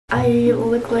I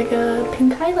look like a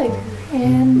pink highlighter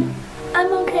and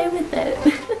I'm okay with it.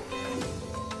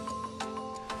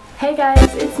 Hey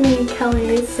guys, it's me,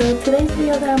 Kelly. So today's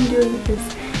video that I'm doing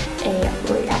is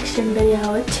a reaction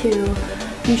video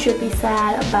to You Should Be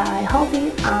Sad by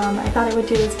Halsey. I thought I would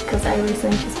do this because I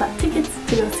recently just bought tickets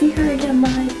to go see her again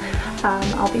live.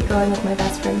 I'll be going with my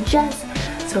best friend Jess,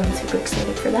 so I'm super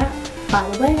excited for that. By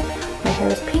the way, my hair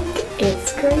is pink.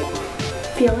 It's great.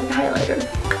 Feel like a highlighter.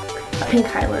 A pink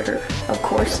highlighter, of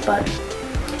course, but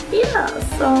yeah,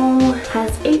 so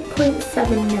has 8.7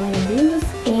 million views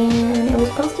and it was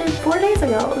posted 4 days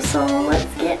ago, so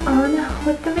let's get on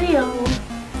with the video.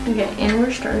 Okay, and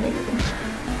we're starting.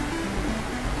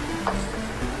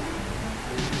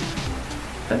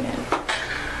 Okay.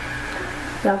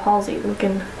 We have Halsey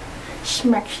looking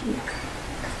schmexy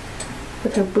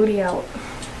with her booty out,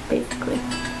 basically.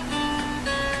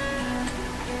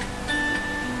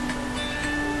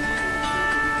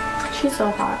 She's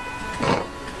so hot.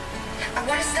 I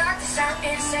wanna start to sound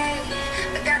insane,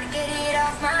 but gotta get it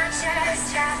off my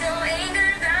chest. Got no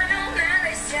anger, got no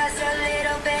malice, just a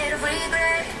little bit of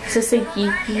regret. Is this a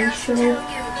Yee show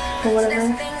or whatever?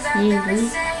 Yee.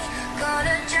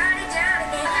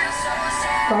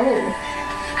 Oh,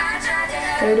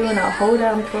 they're doing a hold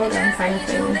down, throw down kind of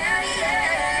thing.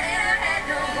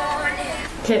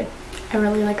 Okay, I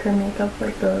really like her makeup,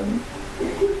 like the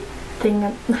thing,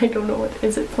 I don't know what,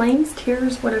 is it flames,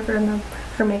 tears, whatever, and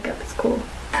her makeup is cool.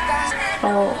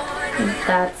 Oh,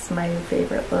 that's my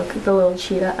favorite look, the little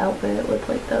cheetah outfit with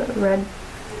like the red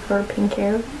or pink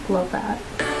hair, love that.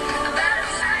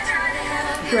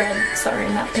 Red, sorry,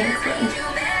 not pink, red.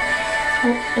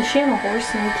 Oh, is she on a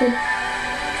horse naked?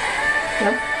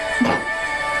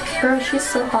 Yep. Girl, she's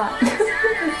so hot.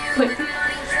 Like,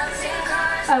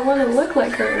 I want to look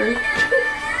like her.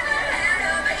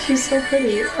 She's so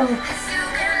pretty. Oh.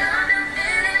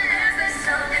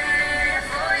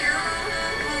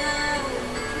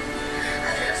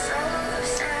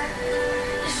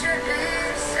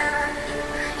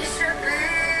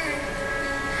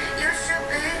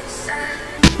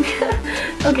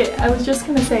 Okay, I was just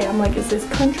gonna say, I'm like, is this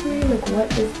country? Like,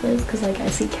 what is this? Because, like, I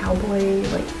see cowboy,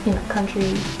 like, you know, country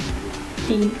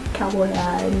themed cowboy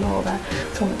ad and all that.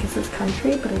 So I'm like, is this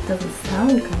country? But it doesn't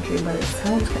sound country, but it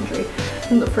sounds country.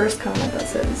 And the first comment that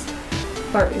says,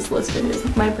 or is listed,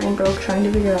 is my brain broke trying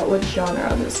to figure out what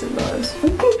genre this was.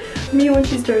 Me when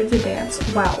she started to dance.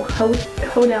 Wow, Ho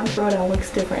Down, Throw Down looks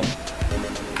different.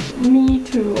 Me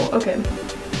too. Okay.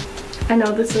 I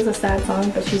know this is a sad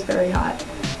song, but she's very hot.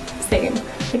 Same.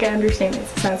 Like, I understand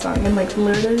it's a sad song, and like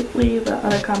literally the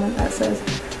other comment that says,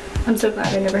 I'm so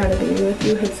glad I never had a baby with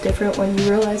you, hits different when you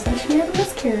realize that she had a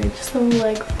miscarriage. So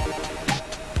like,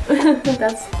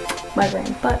 that's my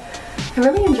brain. But I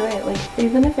really enjoy it. Like,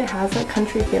 even if it has that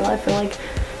country feel, I feel like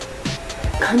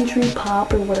country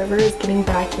pop or whatever is getting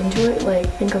back into it. Like,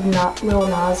 think of Lil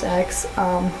Nas X,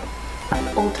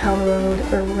 Old Town Road,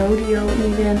 or Rodeo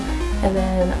even. And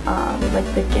then,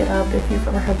 like the Get Up, if you've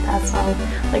ever heard that song.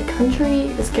 Like,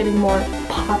 country is getting more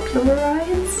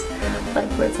popularized, like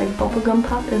where it's like bubblegum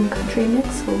pop and country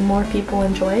mix, so more people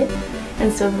enjoy it.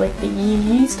 Instead of like the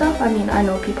yee stuff. I mean, I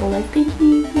know people like the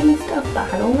yee stuff,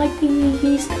 but I don't like the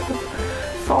yee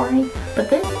stuff. Sorry.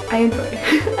 But this, I enjoy.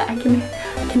 I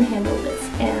can handle this.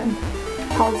 And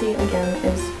Halsey, again,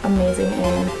 is amazing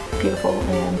and beautiful,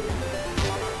 and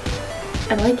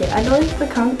I like it. I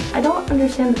don't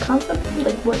understand the concept,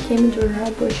 like what came into her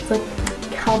head, where she's like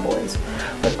cowboys,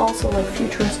 but also like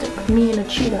futuristic. Me in a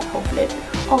cheetah outfit,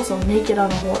 also naked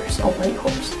on a horse, a white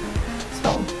horse.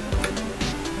 So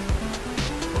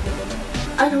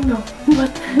I don't know,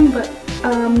 but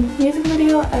music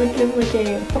video, I would give like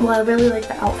a, well, I really like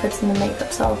the outfits and the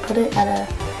makeup, so I'll put it at a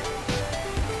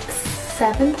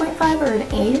 7.5 or an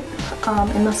 8.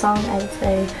 In the song, I would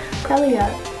say probably a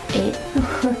 8.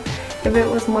 If it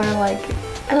was more like,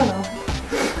 I don't know,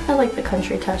 I like the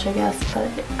country touch, I guess, but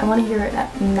I want to hear it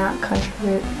not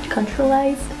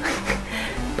countryized,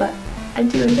 but I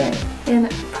do enjoy it,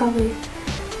 and probably,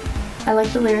 I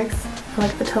like the lyrics, I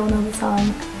like the tone of the song,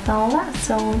 and all that,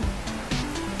 so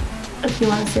if you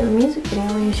want to see the music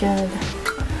video, you should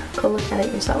go look at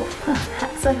it yourself.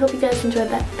 So I hope you guys enjoyed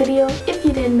that video. If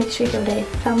you did, make sure you give it a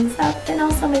thumbs up, and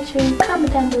also make sure you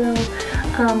comment down below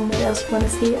what else you want to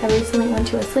see. I recently went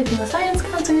to a Sleeping with Science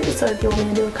concert, so if you want me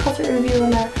to do a concert review on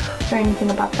that or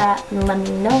anything about that, let me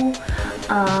know.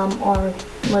 Or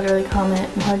literally comment,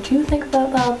 what do you think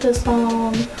about this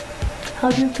song? How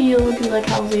do you feel? Do you like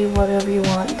Halsey? Whatever you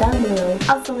want down below.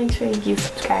 Also, make sure you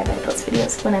subscribe. I post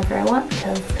videos whenever I want,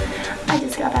 because I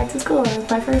just got back to school and it's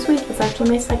my first week. It's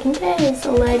actually my second day,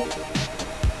 so like,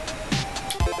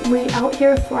 we out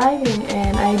here thriving,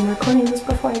 and I'm recording this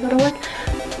before I go to work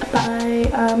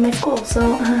by my school.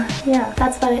 So yeah,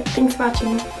 that's about it. Thanks for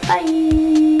watching.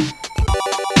 Bye!